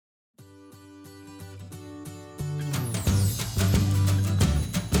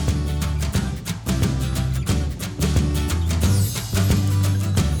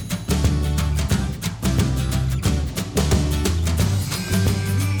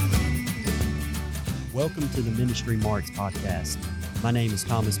Welcome to the Ministry Marks podcast. My name is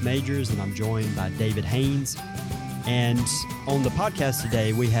Thomas Majors, and I'm joined by David Haynes. And on the podcast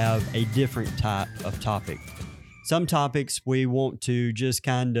today, we have a different type of topic. Some topics we want to just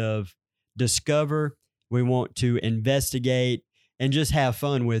kind of discover, we want to investigate, and just have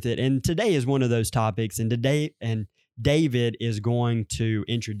fun with it. And today is one of those topics, and David is going to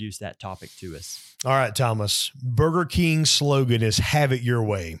introduce that topic to us. All right, Thomas. Burger King's slogan is "Have it your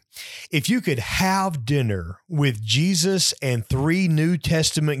way." If you could have dinner with Jesus and 3 New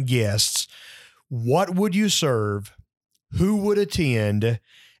Testament guests, what would you serve? Who would attend?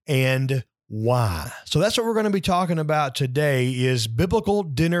 And why? So that's what we're going to be talking about today is biblical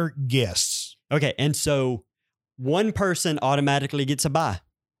dinner guests. Okay, and so one person automatically gets a bye.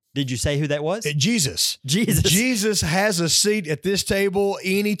 Did you say who that was? Jesus. Jesus. Jesus has a seat at this table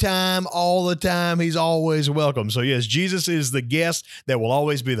anytime, all the time. He's always welcome. So yes, Jesus is the guest that will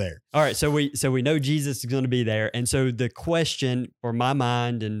always be there. All right, so we know Jesus is going to be there. And so the question for my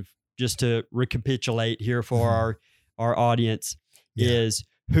mind, and just to recapitulate here for our audience, is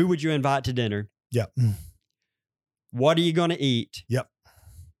who would you invite to dinner? Yep. What are you going to eat? Yep.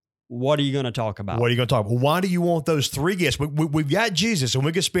 What are you going to talk about? What are you going to talk about? Why do you want those 3 guests? We've got Jesus, and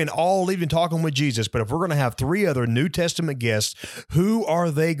we could spend all evening talking with Jesus, but if we're going to have 3 other New Testament guests, who are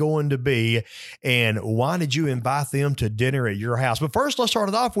they going to be, and why did you invite them to dinner at your house? But first, let's start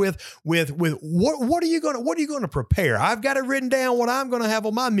it off with what are you going to prepare? I've got it written down what I'm going to have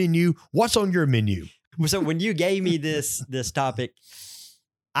on my menu. What's on your menu? So when you gave me this topic,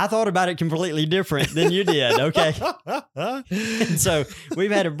 I thought about it completely different than you did, okay? And so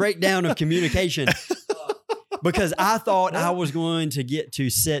we've had a breakdown of communication because I thought I was going to get to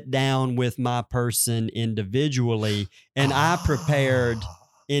sit down with my person individually, and I prepared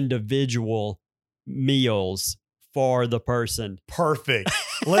individual meals for the person. Perfect.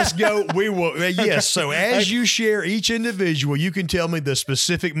 Let's go. We will. Yes. So as you share each individual, you can tell me the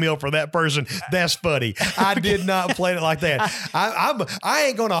specific meal for that person. That's funny. I did not plan it like that. I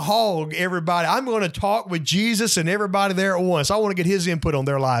ain't going to hog everybody. I'm going to talk with Jesus and everybody there at once. I want to get his input on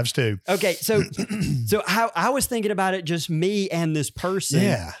their lives too. Okay. So how I was thinking about it, just me and this person.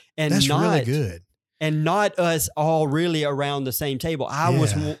 Yeah. And that's really good. And not us all really around the same table.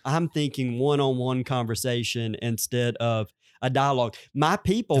 I'm thinking one-on-one conversation instead of a dialogue. My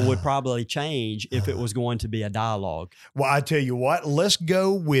people would probably change if it was going to be a dialogue. Well, I tell you what, let's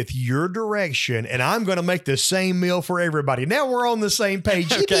go with your direction, and I'm going to make the same meal for everybody. Now we're on the same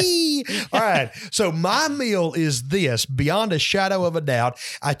page. Okay. All right. So my meal is this, beyond a shadow of a doubt.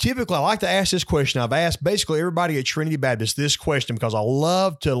 I like to ask this question. I've asked basically everybody at Trinity Baptist this question because I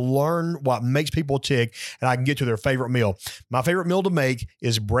love to learn what makes people tick, and I can get to their favorite meal. My favorite meal to make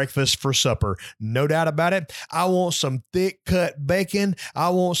is breakfast for supper. No doubt about it. I want some thick cut bacon. I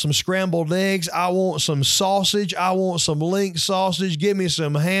want some scrambled eggs. I want some sausage. I want some link sausage. Give me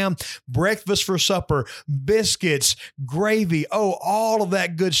some ham. Breakfast for supper, biscuits, gravy. Oh, all of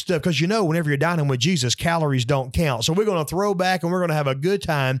that good stuff. Because whenever you're dining with Jesus, calories don't count. So we're going to throw back and we're going to have a good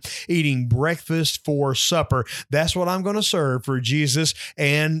time eating breakfast for supper. That's what I'm going to serve for Jesus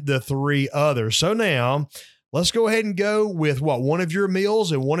and the 3 others. So now let's go ahead and go with one of your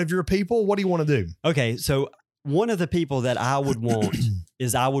meals and one of your people. What do you want to do? Okay. So one of the people that I would want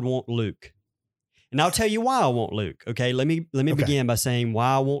is I would want Luke. And I'll tell you why I want Luke. Okay. Let me begin by saying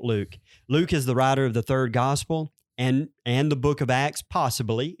why I want Luke. Luke is the writer of the 3rd gospel and the book of Acts,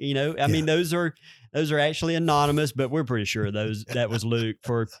 possibly. I mean, those are actually anonymous, but we're pretty sure that was Luke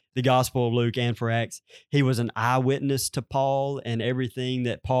for the Gospel of Luke and for Acts. He was an eyewitness to Paul and everything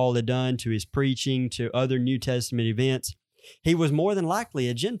that Paul had done, to his preaching, to other New Testament events. He was more than likely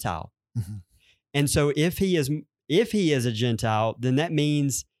a Gentile. Mm-hmm. And so if he is a Gentile, then that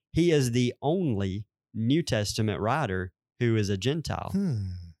means he is the only New Testament writer who is a Gentile.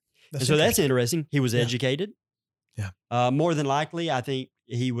 That's interesting. He was educated. Yeah. More than likely, I think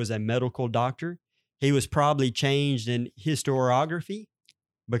he was a medical doctor. He was probably changed in historiography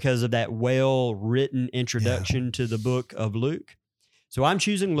because of that well-written introduction to the book of Luke. So I'm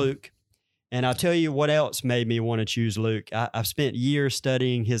choosing Luke. And I'll tell you what else made me want to choose Luke. I've spent years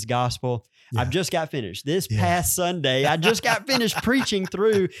studying his gospel. Yeah. I've just got finished. This past Sunday, I just got finished preaching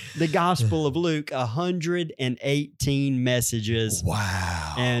through the Gospel of Luke, 118 messages.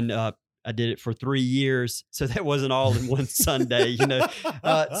 Wow. And I did it for 3 years. So that wasn't all in one Sunday,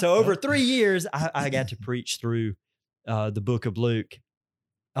 So over 3 years, I got to preach through the book of Luke.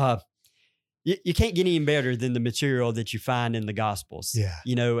 You can't get any better than the material that you find in the Gospels. Yeah.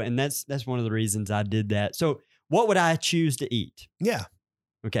 And that's one of the reasons I did that. So what would I choose to eat? Yeah.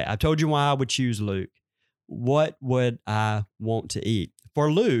 Okay, I told you why I would choose Luke. What would I want to eat?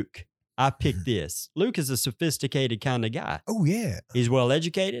 For Luke, I picked this. Luke is a sophisticated kind of guy. Oh, yeah. He's well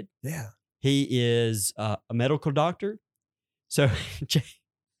educated. Yeah. He is a medical doctor. So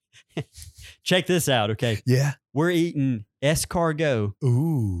check this out, okay? Yeah. We're eating escargot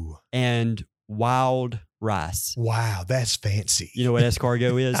Ooh. and wild rice. Wow, that's fancy. You know what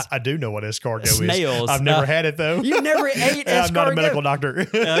escargot is? I do know what escargot is. Snails. I've never had it, though. You've never ate escargot? I'm not a medical doctor.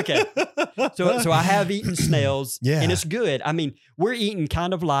 Okay. So I have eaten snails, Yeah. and it's good. I mean, we're eating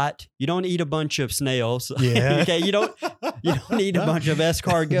kind of light. You don't eat a bunch of snails. Yeah. Okay. You don't eat a bunch of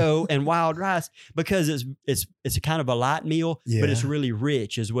escargot and wild rice because it's a kind of a light meal, but it's Yeah. really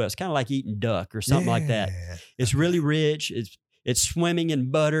rich as well. It's kind of like eating duck or something like that. Yeah. It's really rich. It's swimming in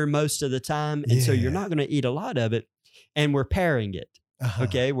butter most of the time, and so you're Yeah. not going to eat a lot of it. And we're pairing it. Uh-huh.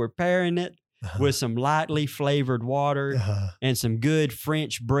 Okay, we're pairing it with some lightly flavored water and some good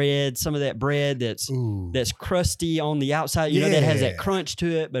French bread. Some of that bread that's crusty on the outside, that has that Yeah. crunch to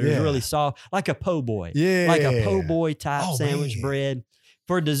it, but it's Yeah. really soft, like a po' boy, Yeah. like a po' boy type Oh, sandwich man. bread.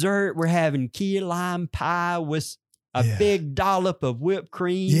 For dessert, we're having key lime pie with a Yeah. big dollop of whipped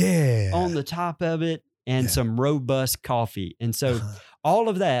cream Yeah. on the top of it and Yeah. some robust coffee. And so Uh-huh. all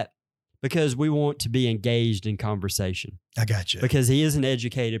of that because we want to be engaged in conversation. I got you. Because he is an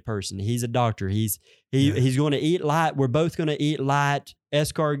educated person. He's a doctor. He's Yeah. going to eat light. We're both going to eat light,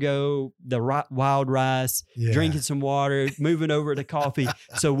 escargot, the wild rice, Yeah. drinking some water, moving over to coffee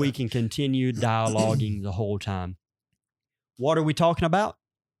so we can continue dialoguing the whole time. What are we talking about?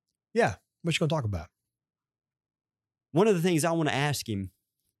 Yeah. What you going to talk about? One of the things I want to ask him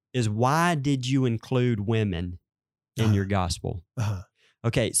is why did you include women in your gospel? Uh-huh.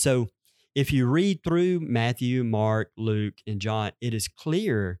 Okay, so if you read through Matthew, Mark, Luke, and John, it is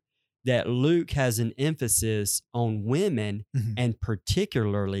clear that Luke has an emphasis on women Mhm. and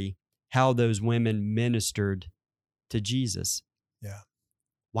particularly how those women ministered to Jesus. Yeah.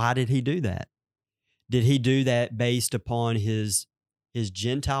 Why did he do that? Did he do that based upon his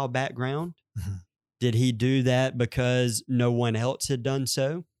Gentile background? Mhm. Did he do that because no one else had done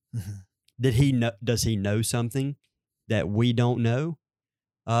so? Mhm. Does he know something that we don't know?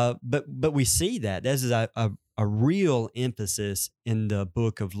 But we see that this is a real emphasis in the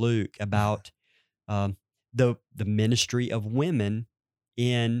book of Luke about the ministry of women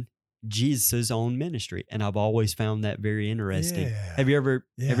in Jesus' own ministry, and I've always found that very interesting. Yeah. Have you ever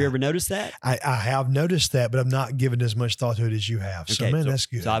Yeah. noticed that? I have noticed that, but I've not given as much thought to it as you have. So, man, that's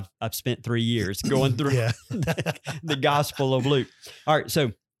good. So I've spent 3 years going through Yeah. the Gospel of Luke. All right,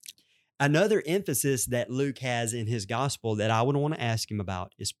 so another emphasis that Luke has in his gospel that I would want to ask him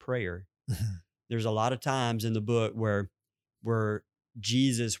about is prayer. Mhm. There's a lot of times in the book where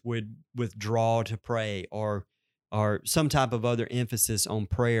Jesus would withdraw to pray or some type of other emphasis on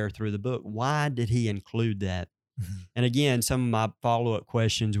prayer through the book. Why did he include that? Mhm. And again, some of my follow-up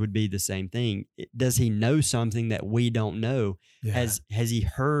questions would be the same thing. Does he know something that we don't know? Yeah. Has he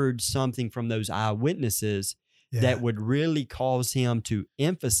heard something from those eyewitnesses Yeah. that would really cause him to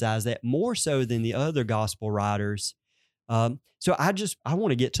emphasize that more so than the other gospel writers? So I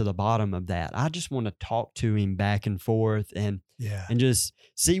want to get to the bottom of that. I just want to talk to him back and forth and just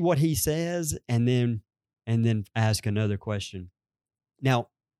see what he says and then ask another question. Now,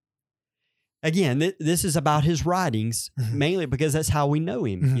 again, this is about his writings, Mhm. mainly because that's how we know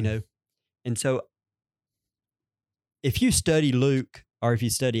him, Mhm. And so if you study Luke or if you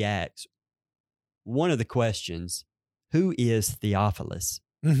study Acts, one of the questions, who is Theophilus?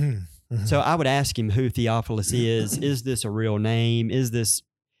 Mhm. Mhm. So I would ask him who Theophilus is. Is this a real name? Is this,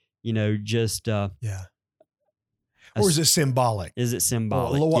 just yeah. Or is it symbolic? is it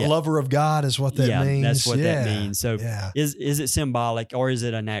symbolic? What Yeah. lover of God is what that means. That's what that means. So yeah. is it symbolic or is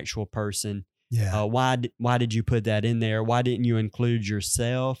it an actual person? Yeah. Why did you put that in there? Why didn't you include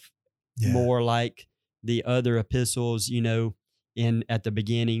yourself Yeah. more like the other epistles? In at the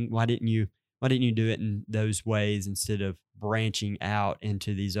beginning, why didn't you do it in those ways instead of branching out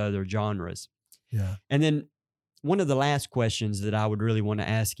into these other genres? Yeah. And then one of the last questions that I would really want to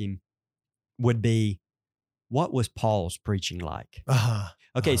ask him would be, what was Paul's preaching like? Uh-huh.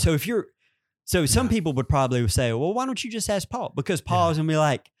 Okay, Uh-huh. so some people would probably say, well, why don't you just ask Paul? Because Paul's gonna be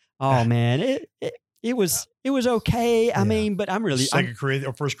like, oh man, it was okay. I mean, but I'm 2 Corinthians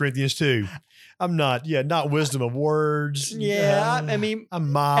or 1 Corinthians 2. I'm not wisdom of words. I mean, I'm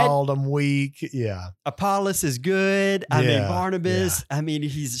mild, I'm weak. Yeah. Apollos is good. I mean, Yeah, Barnabas, I mean,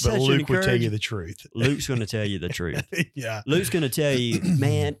 he's But such an Luke will tell you encourager. the truth. Luke's going to tell you the truth. Yeah. Luke's going to tell you,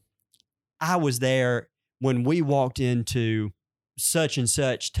 man, I was there when we walked into such and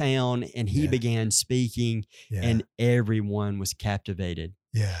such town and he Yeah. began speaking Yeah. and everyone was captivated.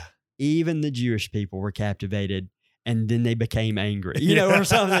 yeah. Even the Jewish people were captivated. and then they became angry, or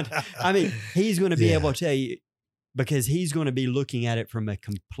something. I mean, he's going to be able to tell you, because he's going to be looking at it from a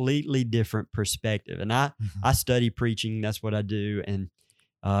completely different perspective. And I study preaching. That's what I do. And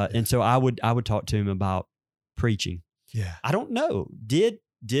so I would talk to him about preaching. Yeah. I don't know.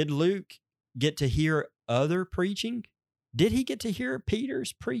 Did Luke get to hear other preaching? Did he get to hear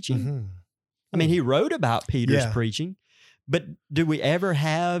Peter's preaching? I mean, he wrote about Peter's preaching, but do we ever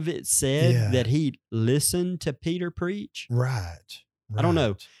have it said that he listened to Peter preach? Right. I don't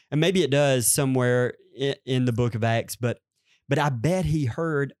know. And maybe it does somewhere in the book of Acts, but I bet he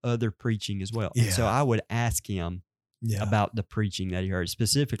heard other preaching as well. Yeah. And so I would ask him about the preaching that he heard,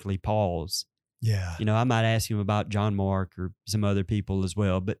 specifically Paul's. Yeah. I might ask him about John Mark or some other people as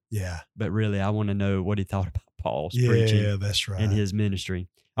well, but really I want to know what he thought about Paul's preaching. Yeah, that's right. And his ministry.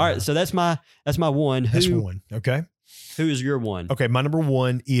 All right, so that's my one. That's one. Okay. Who is your one? Okay, my number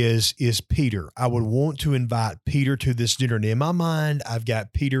one is Peter. I would want to invite Peter to this dinner. And in my mind, I've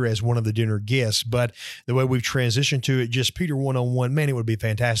got Peter as one of the dinner guests, but the way we've transitioned to it, just Peter one-on-one, man, it would be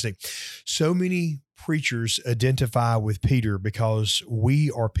fantastic. So many preachers identify with Peter because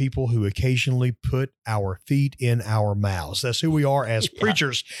we are people who occasionally put our feet in our mouths. That's who we are as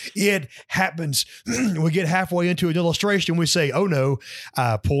preachers. It happens. We get halfway into an illustration. We say, oh no,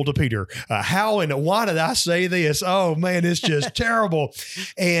 I pulled a Peter. How and why did I say this? Oh man, it's just terrible.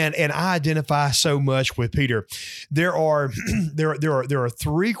 And I identify so much with Peter. There are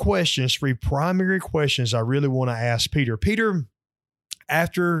three primary questions I really want to ask Peter. Peter,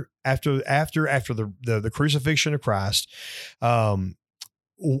 after the crucifixion of Christ,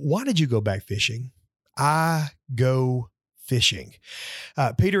 why did you go back fishing? I go fishing.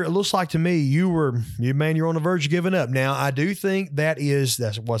 Peter, it looks like to me you're on the verge of giving up. Now, I do think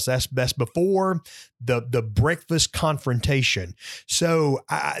that's before the breakfast confrontation. So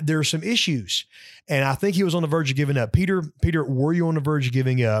there are some issues, and I think he was on the verge of giving up. Peter, were you on the verge of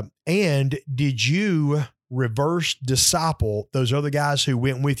giving up? And did you reverse disciple those other guys who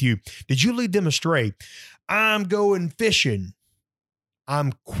went with you? Did you lead them astray? I'm going fishing.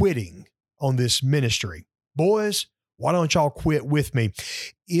 I'm quitting on this ministry. Boys, why don't y'all quit with me?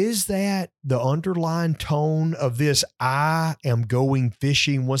 Is that the underlying tone of this? I am going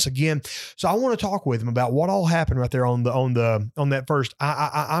fishing once again. So I want to talk with him about what all happened right there on that first.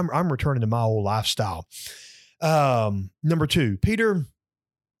 I'm returning to my old lifestyle. Number two, Peter,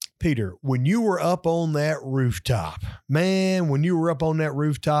 when you were up on that rooftop, and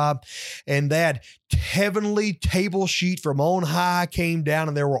that heavenly table sheet from on high came down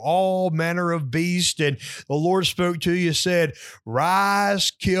and there were all manner of beasts, and the Lord spoke to you, said, rise,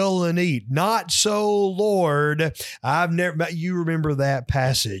 kill, and eat. Not so, Lord. You remember that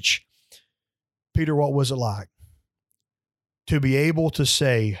passage. Peter, what was it like to be able to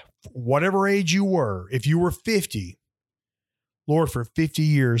say, whatever age you were, if you were 50, Lord, for 50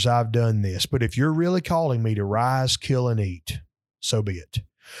 years I've done this, but if you're really calling me to rise, kill, and eat, so be it.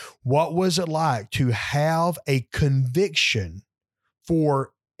 What was it like to have a conviction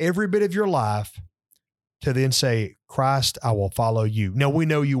for every bit of your life to then say, Christ, I will follow you? Now, we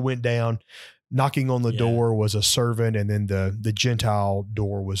know you went down, knocking on the door was a servant, and then the Gentile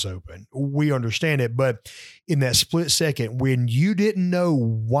door was open. We understand it, but in that split second, when you didn't know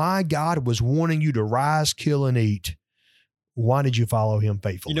why God was wanting you to rise, kill, and eat, why did you follow him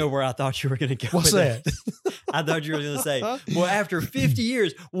faithfully? You know where I thought you were going to go. What's that? I thought you were going to say, well, after 50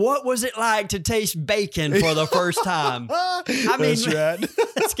 years, what was it like to taste bacon for the first time? I mean, that's right.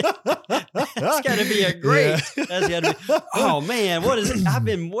 That's got to be a great. Yeah. That's got to be. Oh man, what is it? I've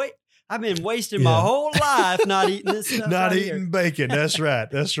been wasting my whole life not eating this stuff. Not eating bacon. That's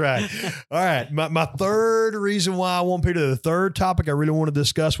right. That's right. All right. My third reason why I want Peter, the third topic I really want to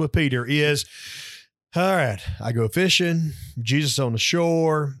discuss with Peter is, all right, I go fishing, Jesus on the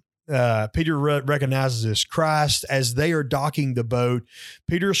shore. Peter recognizes this Christ. As they are docking the boat,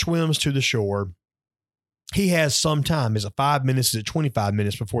 Peter swims to the shore. He has some time. Is it 5 minutes? Is it 25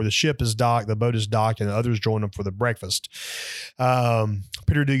 minutes before the ship is docked, the boat is docked, and the others join them for the breakfast?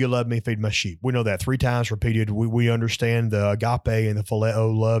 Peter, do you love me? Feed my sheep. We know that 3 times repeated. We understand the agape and the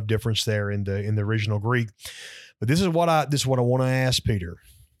phileo love difference there in the original Greek. But this is what I want to ask Peter.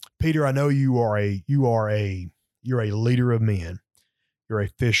 Peter, I know you're a leader of men. You're a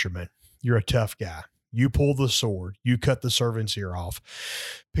fisherman. You're a tough guy. You pull the sword. You cut the servant's ear off.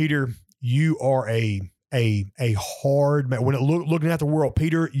 Peter, you are a hard man. When looking at the world,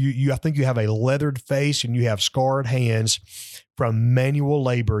 Peter, I think you have a leathered face and you have scarred hands from manual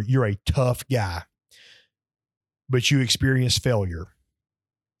labor. You're a tough guy, but you experience failure.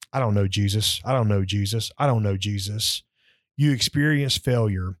 I don't know Jesus. You experience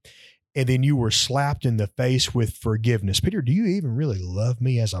failure, and then you were slapped in the face with forgiveness. Peter, do you even really love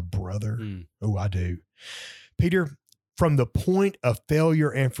me as a brother? Oh, I do. Peter, from the point of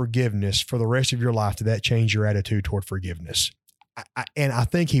failure and forgiveness for the rest of your life, did that change your attitude toward forgiveness? And I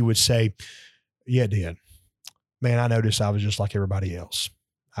think he would say, yeah, it did. Man, I noticed I was just like everybody else.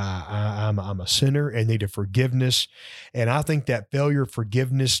 I'm a sinner and needed forgiveness. And I think that failure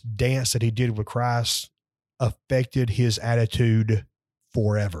forgiveness dance that he did with Christ affected his attitude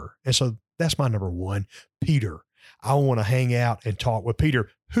forever. And so that's my number one. Peter, I want to hang out and talk with Peter.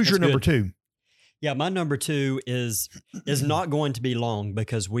 Who's your number two? Yeah, my number two is not going to be long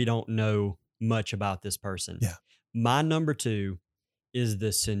because we don't know much about this person. Yeah. My number two is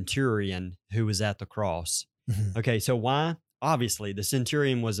the centurion who was at the cross. Mm-hmm. Okay, so why? Obviously, the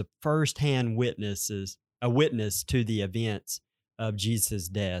centurion was a firsthand witness to the events of Jesus'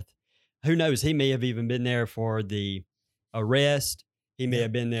 death. Who knows? He may have even been there for the arrest. He may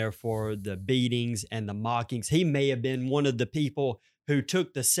have been there for the beatings and the mockings. He may have been one of the people who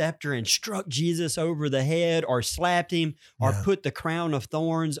took the scepter and struck Jesus over the head or slapped him or put the crown of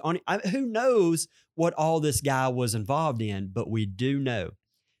thorns on him. Who knows what all this guy was involved in? But we do know,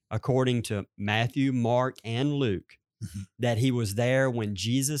 according to Matthew, Mark, and Luke, that he was there when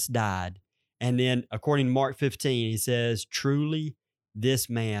Jesus died. And then according to Mark 15, he says, truly, this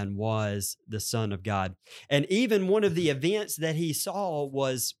man was the Son of God. And even one of the events that he saw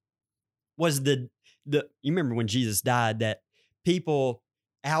was the you remember when Jesus died, that people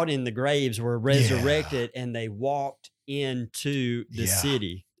out in the graves were resurrected and they walked into the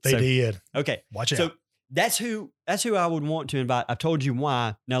city. They did. Okay. Watch out. So that's who I would want to invite. I've told you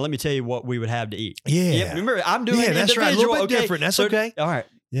why. Now let me tell you what we would have to eat. Yeah. Remember, I'm doing that's individual. right. A little bit okay? different. That's okay. All right.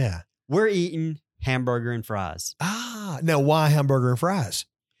 Yeah. We're eating hamburger and fries. Now why hamburger and fries?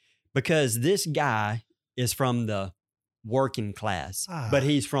 Because this guy is from the working class, but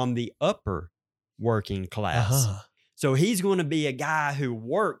he's from the upper working class. So he's going to be a guy who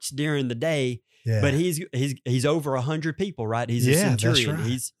works during the day, but he's over 100 people, right? He's a centurion.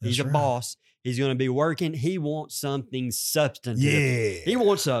 That's right. He's a boss. He's going to be working. He wants something substantive. Yeah. He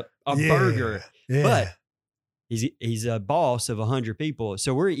wants a burger, but he's a boss of 100 people.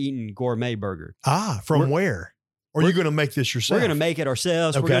 So we're eating gourmet burger. From where? Or are you going to make this yourself? We're going to make it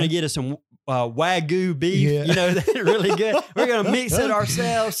ourselves. Okay. We're going to get us some Wagyu beef, that's really good. We're going to mix it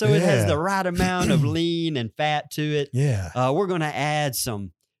ourselves so it has the right amount of lean and fat to it. Yeah. We're going to add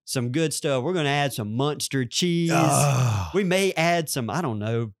some good stuff. We're going to add some Munster cheese. We may add some, I don't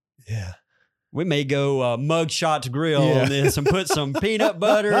know. Yeah. We may go Mugshot Grill and then put some peanut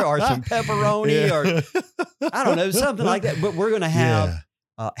butter or some pepperoni or I don't know, something like that. But we're going to have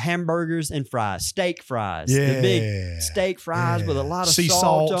hamburgers and fries, steak fries, the big steak fries with a lot of sea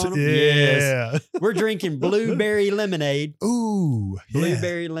salt on them. Yeah. Yes. We're drinking blueberry lemonade. Ooh.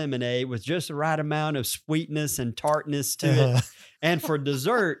 Blueberry lemonade with just the right amount of sweetness and tartness to it. And for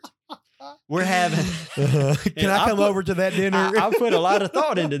dessert, we're having. Can I come over to that dinner? I put a lot of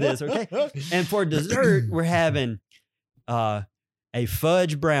thought into this, okay? And for dessert, we're having a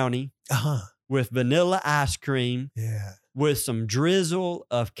fudge brownie with vanilla ice cream. Yeah. With some drizzle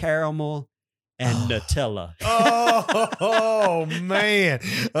of caramel and Nutella. Oh man.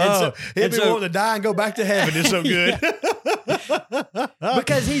 He'd be wanting to die and go back to heaven. It's so good.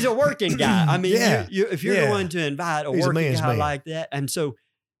 Because he's a working guy. I mean, if you're going to invite a working guy like that. And so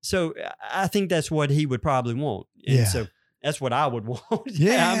I think that's what he would probably want. And so that's what I would want.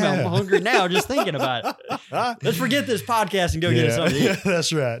 I'm hungry now just thinking about it. Let's forget this podcast and go get us something to eat.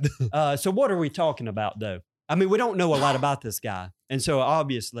 That's right. So what are we talking about though? I mean, we don't know a lot about this guy. And so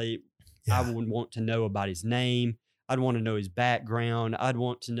obviously I would want to know about his name. I'd want to know his background. I'd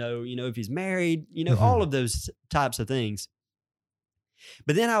want to know, if he's married, all of those types of things.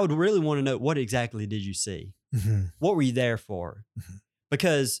 But then I would really want to know, what exactly did you see? What were you there for?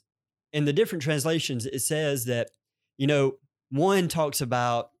 Because in the different translations, it says that, one talks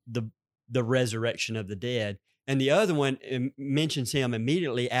about the resurrection of the dead, and the other one mentions him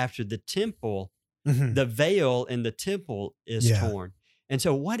immediately after the temple. The veil in the temple is torn. And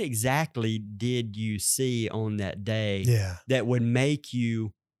so what exactly did you see on that day that would make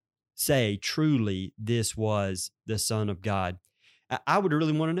you say, truly, this was the Son of God? I would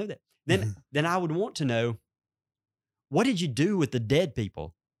really want to know that. Then I would want to know, what did you do with the dead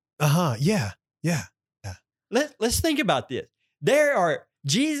people? Yeah. Let's think about this.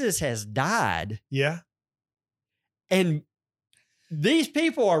 Jesus has died. Yeah. And these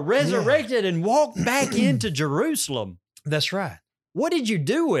people are resurrected and walked back into Jerusalem. That's right. what did you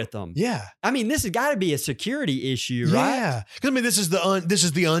do with them? Yeah. I mean, this has got to be a security issue, right? Yeah. Because I mean, this is the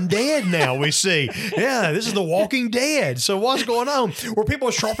undead now we see. Yeah. This is the Walking Dead. So what's going on? Were people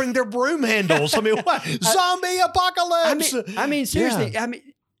sharpening their broom handles? I mean, what? Zombie apocalypse. I mean, seriously. I mean,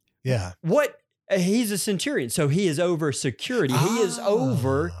 yeah. What? He's a centurion, so he is over security. He is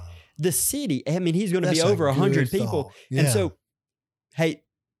over the city. I mean, he's going to be over 100 people. Yeah. And so, hey,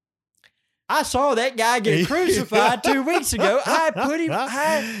 I saw that guy get crucified 2 weeks ago. I put him,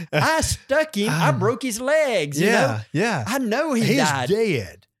 I stuck him, I broke his legs. You know? Yeah. I know he's died.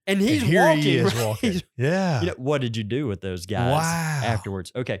 Dead. And he's here walking. He is walking. Yeah. You know, what did you do with those guys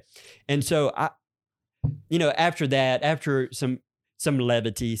afterwards? Okay. And so after that, after some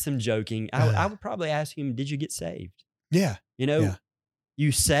levity, some joking, I would probably ask him, did you get saved? Yeah. You know,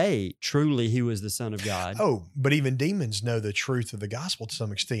 you say truly he was the Son of God. Oh, but even demons know the truth of the gospel to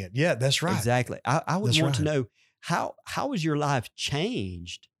some extent. Yeah, that's right. Exactly. I would want to know how was your life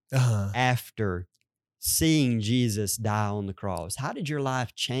changed after seeing Jesus die on the cross? How did your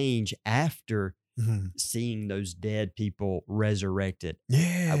life change after seeing those dead people resurrected?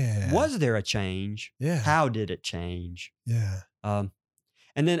 Yeah. Was there a change? Yeah. How did it change? Yeah.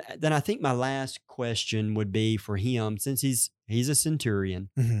 And then I think my last question would be for him, since he's a centurion.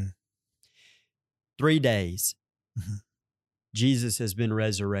 3 days, Jesus has been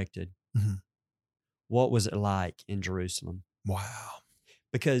resurrected. What was it like in Jerusalem? Wow.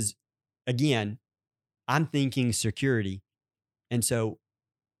 Because again, I'm thinking security. And so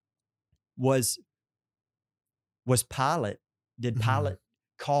was Pilate, did Pilate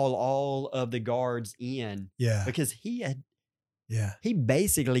call all of the guards in? Yeah. Because he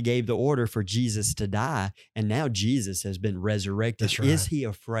basically gave the order for Jesus to die, and now Jesus has been resurrected. That's right. Is he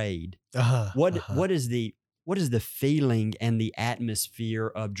afraid? What is the feeling and the atmosphere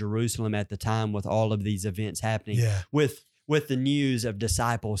of Jerusalem at the time with all of these events happening? Yeah. With the news of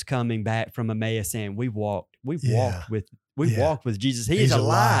disciples coming back from Emmaus saying, we've walked with Jesus. He's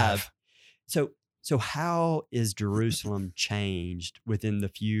alive. So how is Jerusalem changed within the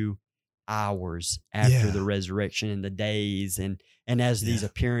few hours after the resurrection and the days and as these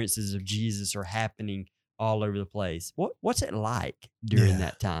appearances of Jesus are happening all over the place? What's it like during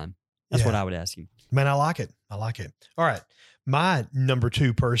that time? That's what I would ask you. Man, I like it. All right. My number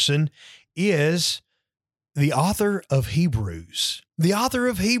 2 person is the author of Hebrews.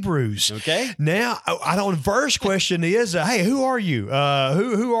 Okay. Now, first question is, hey, who are you?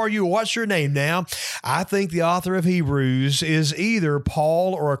 Who are you? What's your name? Now, I think the author of Hebrews is either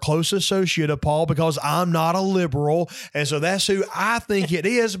Paul or a close associate of Paul, because I'm not a liberal. And so that's who I think it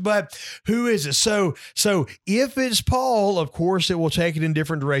is. But who is it? So if it's Paul, of course, it will take it in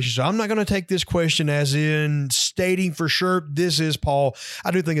different directions. So I'm not going to take this question as in stating for sure this is Paul.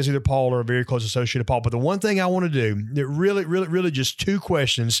 I do think it's either Paul or a very close associate of Paul. But the one thing I want to do, that really just 2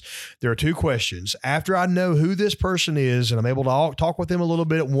 questions. There are 2 questions. After I know who this person is and I'm able to talk with them a little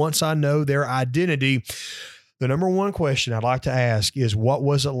bit, once I know their identity, the number 1 question I'd like to ask is, what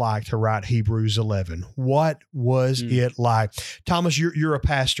was it like to write Hebrews 11? What was it like? Thomas, you're a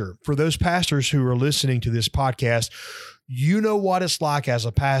pastor. For those pastors who are listening to this podcast, you know what it's like as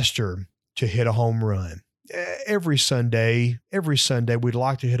a pastor to hit a home run. Every Sunday, we'd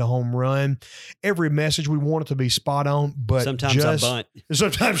like to hit a home run. Every message, we want it to be spot on, but sometimes I bunt.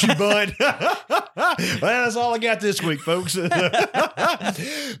 Sometimes you bunt. Well, that's all I got this week, folks.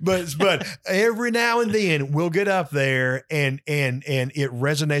 but every now and then we'll get up there and it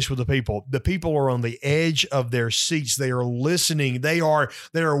resonates with the people. The people are on the edge of their seats. They are listening. They are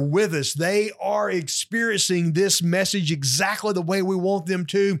with us. They are experiencing this message exactly the way we want them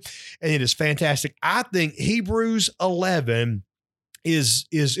to. And it is fantastic. I think Hebrews 11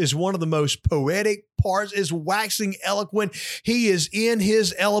 is one of the most poetic parts, is waxing eloquent. He is in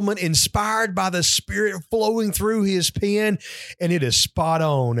his element, inspired by the Spirit flowing through his pen, and it is spot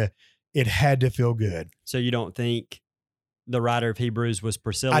on. It had to feel good. So you don't think the writer of Hebrews was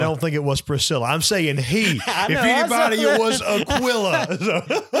Priscilla? I don't think it was Priscilla. I'm saying he. If anybody, it was Aquila.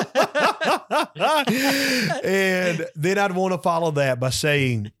 And then I'd want to follow that by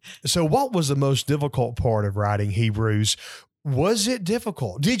saying, so what was the most difficult part of writing Hebrews? Was it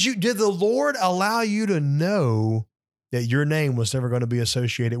difficult? Did the Lord allow you to know that your name was never going to be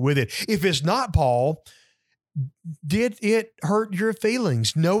associated with it? If it's not Paul, did it hurt your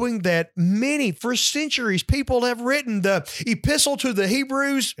feelings knowing that for centuries, people have written the epistle to the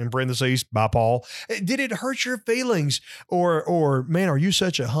Hebrews, in parentheses, by Paul? Did it hurt your feelings? Or man, are you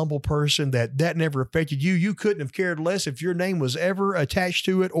such a humble person that never affected you? You couldn't have cared less if your name was ever attached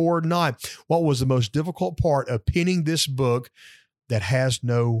to it or not. What was the most difficult part of penning this book that has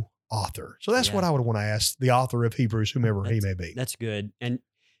no author. So that's Yeah. what I would want to ask the author of Hebrews, whomever he may be. That's good. And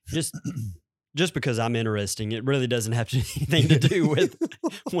just because I'm interesting, it really doesn't have anything to do with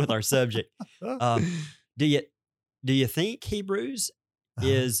our subject. Do you think Hebrews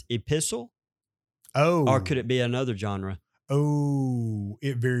is epistle, or could it be another genre? Oh,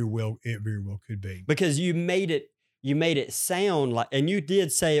 it very well could be. Because you made it sound like, and you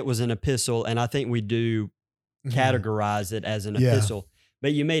did say it was an epistle, and I think we do categorize it as an epistle,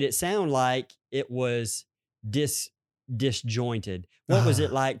 but you made it sound like it was disjointed. What was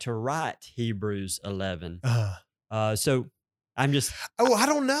it like to write Hebrews 11? So I'm just. Oh, I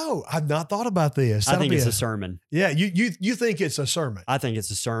don't know. I've not thought about this. I think it's a sermon. Yeah, you think it's a sermon? I think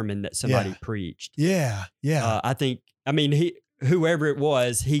it's a sermon that somebody preached. Yeah. Whoever it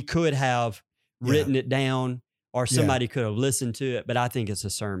was, he could have written it down, or somebody could have listened to it. But I think it's a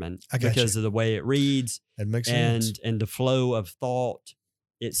sermon because of the way it reads. That makes sense. And the flow of thought.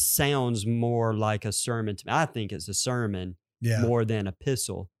 It sounds more like a sermon to me. I think it's a sermon more than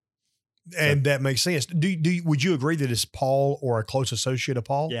epistle. And that makes sense. Would you agree that it's Paul or a close associate of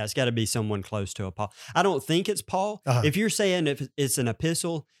Paul? Yeah, it's got to be someone close to a Paul. I don't think it's Paul. If you're saying if it's an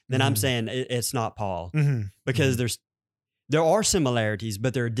epistle, then I'm saying it's not Paul, because there are similarities,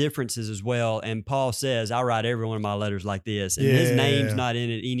 but there are differences as well. And Paul says, "I write every one of my letters like this," and his name's not in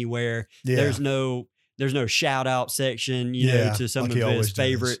it anywhere. Yeah. There's no shout out section, to some of his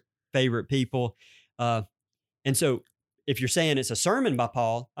favorite people. And so, if you're saying it's a sermon by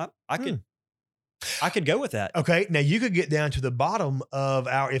Paul, I could go with that. Okay. Now you could get down to the bottom of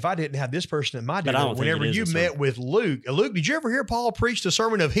if I didn't have this person at my dinner, whenever you met with Luke, did you ever hear Paul preach the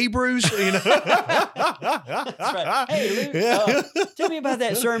sermon of Hebrews? That's right. Hey, Luke, tell me about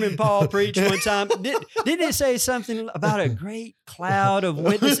that sermon Paul preached one time. Didn't it say something about a great cloud of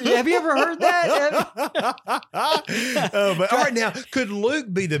witnesses? Have you ever heard that? But all right, now, could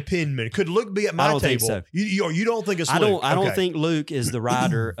Luke be the penman? Could Luke be at my table? Think so. You don't think it's Luke? I don't think Luke is the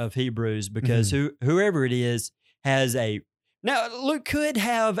writer of Hebrews, because whoever it is has now Luke could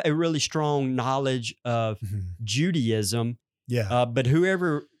have a really strong knowledge of Judaism. Yeah. But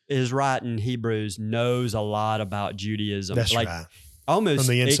whoever is writing Hebrews knows a lot about Judaism. That's right. Almost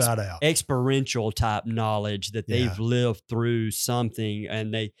from the inside out. Experiential type knowledge that they've lived through something,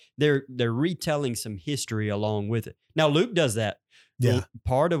 and they're retelling some history along with it. Now Luke does that. Yeah.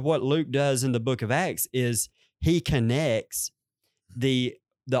 Part of what Luke does in the book of Acts is he connects the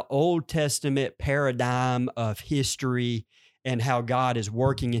Old Testament paradigm of history and how God is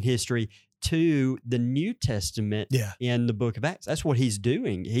working in history to the New Testament in the book of Acts. That's what he's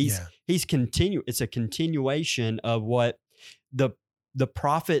doing. He's It's a continuation of what the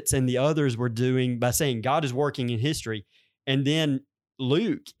prophets and the others were doing by saying God is working in history. And then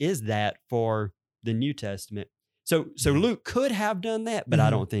Luke is that for the New Testament. So Luke could have done that, but I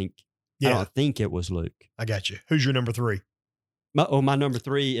don't think it was Luke. I got you. Who's your number 3? My number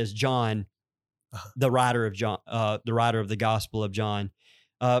 3 is John, the writer of the Gospel of John.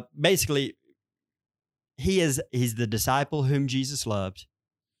 Basically, he's the disciple whom Jesus loved.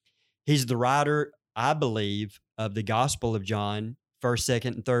 He's the writer, I believe, of the Gospel of John, 1st,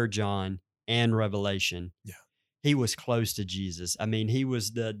 2nd, and 3rd John, and Revelation. Yeah. He was close to Jesus. I mean, he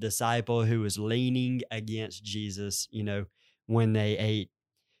was the disciple who was leaning against Jesus, when they ate.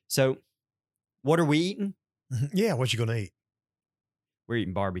 So, what are we eating? Yeah, what you gonna eat? We're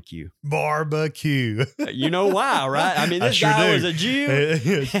eating barbecue. Barbecue. You know why, right? I mean, this guy was a Jew.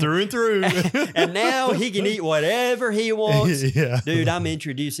 Through and through. And now he can eat whatever he wants. Yeah. Dude, I'm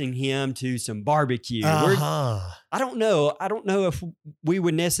introducing him to some barbecue. I don't know if we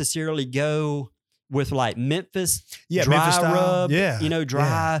would necessarily go with like Memphis dry rub,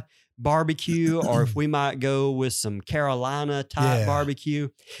 dry barbecue, or if we might go with some Carolina type barbecue.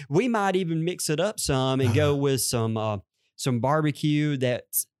 We might even mix it up some and go with some barbecue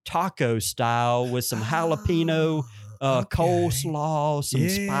that's taco style with some jalapeno, coleslaw, some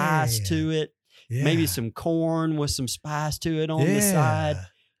spice to it, maybe some corn with some spice to it on the side.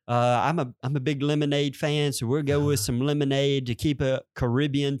 I'm a big lemonade fan, so we'll go with some lemonade to keep a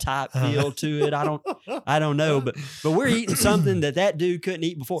Caribbean type feel to it. I don't know, but we're eating something that dude couldn't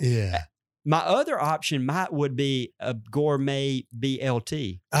eat before. Yeah. My other option would be a gourmet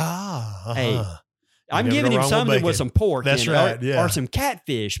BLT. Hey, I'm giving him something with some pork. That's right. Or some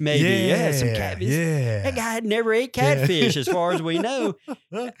catfish, maybe. Yeah, some catfish. Yeah. That guy had never ate catfish, as far as we know.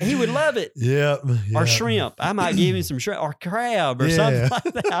 He would love it. Yep. Or shrimp. I might give him some shrimp or crab or something like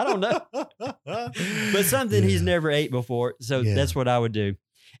that. I don't know. But something he's never ate before. So that's what I would do.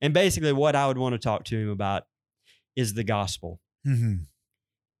 And basically, what I would want to talk to him about is the gospel. Mm-hmm.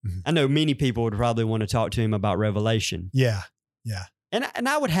 Mm-hmm. I know many people would probably want to talk to him about Revelation. Yeah. Yeah. And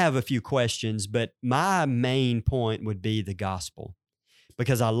I would have a few questions, but my main point would be the gospel,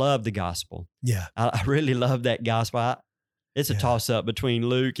 because I love the gospel. Yeah. I really love that gospel. It's a toss-up between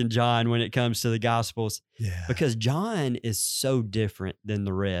Luke and John when it comes to the gospels, Yeah. because John is so different than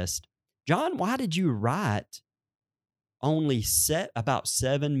the rest. John, why did you write only about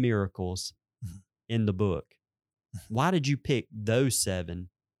 7 miracles in the book? Why did you pick those 7?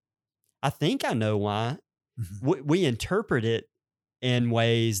 I think I know why. We interpret it in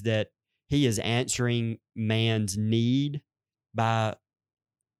ways that he is answering man's need by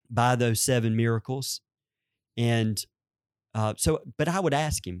those 7 miracles. And but I would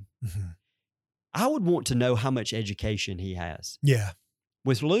ask him, I would want to know how much education he has. Yeah.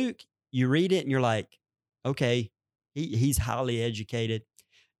 With Luke, you read it and you're like, okay, he's highly educated.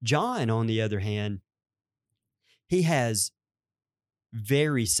 John, on the other hand, he has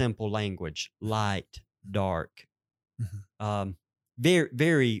very simple language, light, dark, very,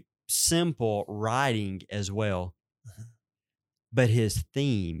 very simple writing as well. But his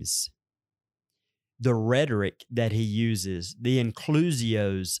themes, the rhetoric that he uses, the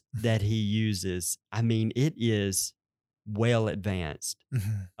inclusios that he uses, I mean, it is well advanced.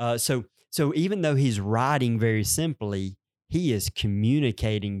 So even though he's writing very simply, he is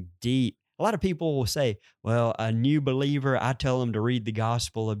communicating deep. A lot of people will say, well, a new believer, I tell them to read the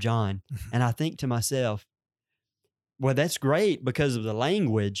Gospel of John. And I think to myself, well, that's great because of the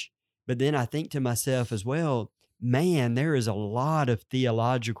language. But then I think to myself as well, man, there is a lot of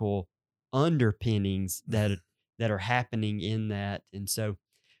theological underpinnings that are happening in that. And so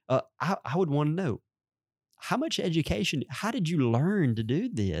I would want to know, how much education, how did you learn to do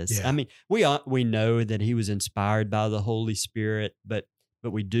this? Yeah. I mean, we know that he was inspired by the Holy Spirit, but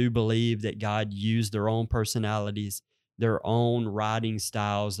we do believe that God used their own personalities, their own writing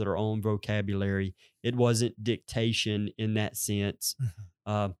styles, their own vocabulary. It wasn't dictation in that sense.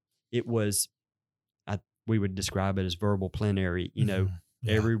 It was, we would describe it as verbal plenary. You know,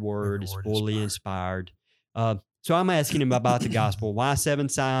 every word is fully inspired. So I'm asking him about the gospel. Why 7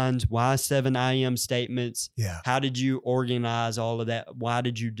 signs? Why 7 I am statements? Yeah. How did you organize all of that? Why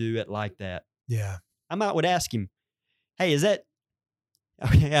did you do it like that? Yeah. I would ask him, hey, is that,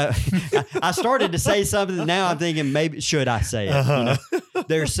 okay, I started to say something. Now I'm thinking, maybe should I say it? You know?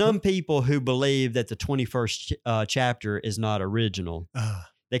 There are some people who believe that the 21st chapter is not original.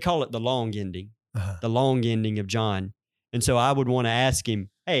 They call it the long ending, the long ending of John. And so I would want to ask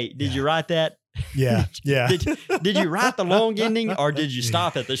him, hey, did you write that? Yeah. Yeah. Did you write the long ending, or did you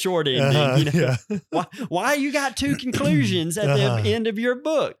stop at the short ending? You know, why you got 2 conclusions at the end of your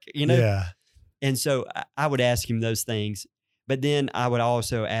book? You know. Yeah. And so I would ask him those things, but then I would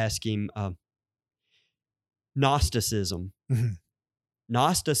also ask him Gnosticism.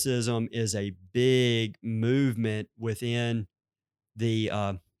 Gnosticism is a big movement within the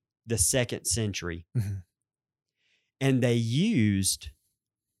 2nd century, and they used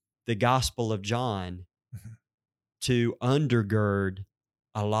the Gospel of John to undergird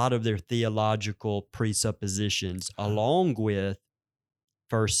a lot of their theological presuppositions, along with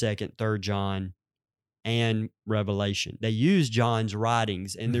 1st, 2nd, 3rd John and Revelation. They use John's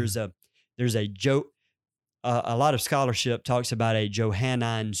writings, and there's a lot of scholarship talks about a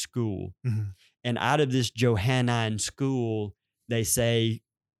Johannine school, and out of this Johannine school, they say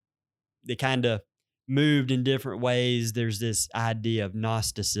they kind of moved in different ways. There's this idea of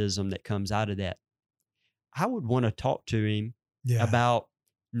Gnosticism that comes out of that. I would want to talk to him about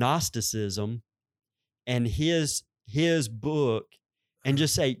Gnosticism and his book, and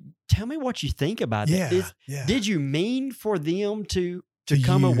just say, tell me what you think about that. Did you mean for them to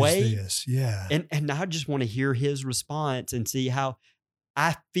come away? This? Yeah. And I just want to hear his response and see how.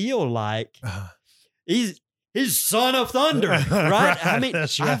 I feel like he's Son of Thunder, right? I mean,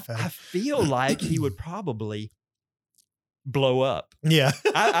 That's right. I feel like he would probably blow up. Yeah.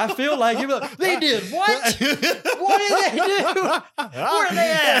 I feel like he'd be like, they did what? What did they do? Where are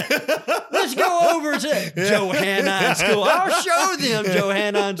they at? Let's go over to Johannine School. I'll show them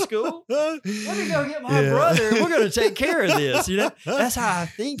Johannine School. Let me go get my brother. We're going to take care of this. You know, that's how I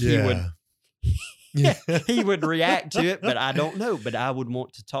think he would. He would react to it, but I don't know. But I would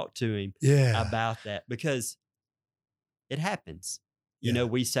want to talk to him about that, because it happens. You know,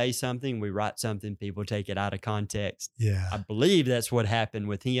 we say something, we write something, people take it out of context. Yeah. I believe that's what happened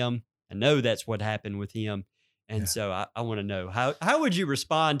with him. I know that's what happened with him. And so I want to know, how would you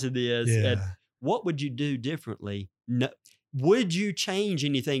respond to this? And what would you do differently? No, would you change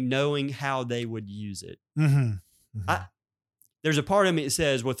anything knowing how they would use it? There's a part of me that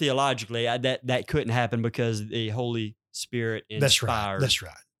says, well, theologically, that couldn't happen because the Holy Spirit inspired. That's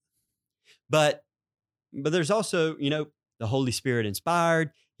right. But there's also, you know, the Holy Spirit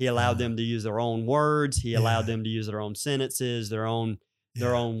inspired. He allowed them to use their own words. He allowed them to use their own sentences, their own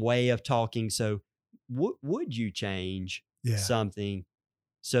way of talking. So would you change something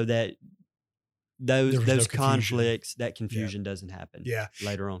so that those conflicts, that confusion doesn't happen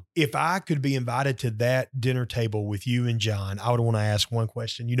later on? If I could be invited to that dinner table with you and John, I would want to ask one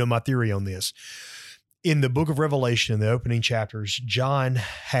question. You know my theory on this. In the book of Revelation, in the opening chapters, John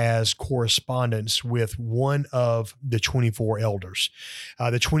has correspondence with one of the 24 elders.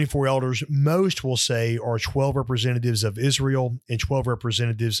 The 24 elders, most will say, are 12 representatives of Israel and 12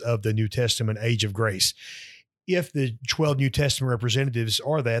 representatives of the New Testament age of grace. If the 12 New Testament representatives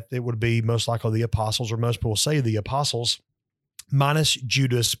are that, it would be most likely the apostles, or most people say the apostles, minus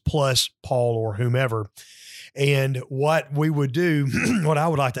Judas plus Paul or whomever. And what we would do, what I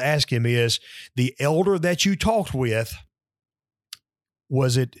would like to ask him is, the elder that you talked with,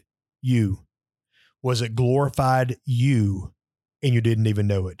 was it you? Was it glorified you and you didn't even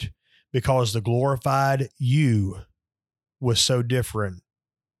know it? Because the glorified you was so different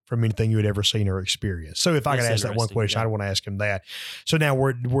from anything you had ever seen or experienced. So if I could ask that one question, I want to ask him that. So now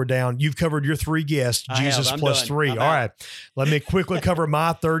we're down. You've covered your 3 guests, Jesus plus 3. All right. Let me quickly cover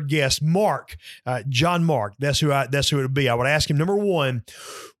my 3rd guest, Mark, John Mark. That's who it would be. I would ask him, number 1,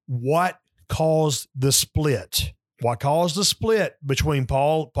 what caused the split? What caused the split between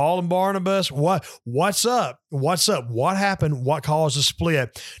Paul and Barnabas? What's up? What happened? What caused the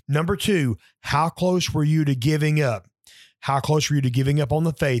split? Number 2, how close were you to giving up? How close were you to giving up on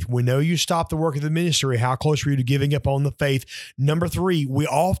the faith? We know you stopped the work of the ministry. How close were you to giving up on the faith? Number 3, we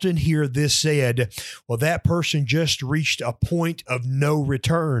often hear this said, well, that person just reached a point of no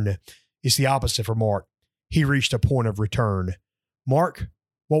return. It's the opposite for Mark. He reached a point of return. Mark,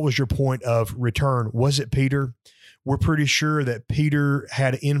 what was your point of return? Was it Peter? We're pretty sure that Peter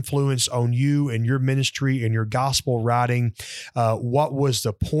had influence on you and your ministry and your gospel writing. What was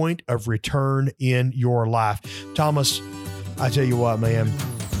the point of return in your life? Thomas, I tell you what, man,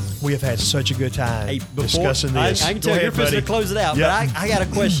 we have had such a good time discussing this. I can tell you're supposed to close it out, but I got a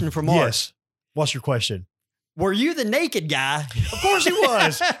question for Mark. Yes. What's your question? Were you the naked guy? Of course he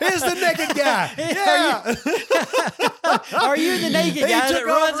was. He's the naked guy. Yeah. Are you the naked guy that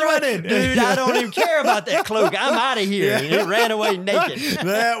runs running? Dude, I don't even care about that cloak. I'm out of here. And he ran away naked.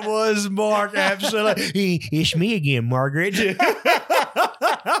 That was Mark. Absolutely. It's me again, Margaret. See,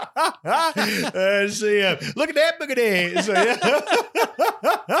 look at that. Look at that.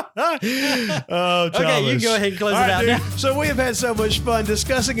 Oh, Thomas. Okay, you can go ahead and close it out now. So we have had so much fun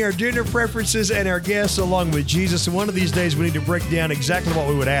discussing our dinner preferences and our guests along with Jesus. And one of these days we need to break down exactly what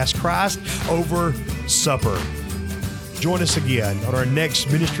we would ask Christ over supper. Join us again on our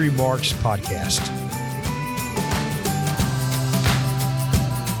next Ministry Marks podcast.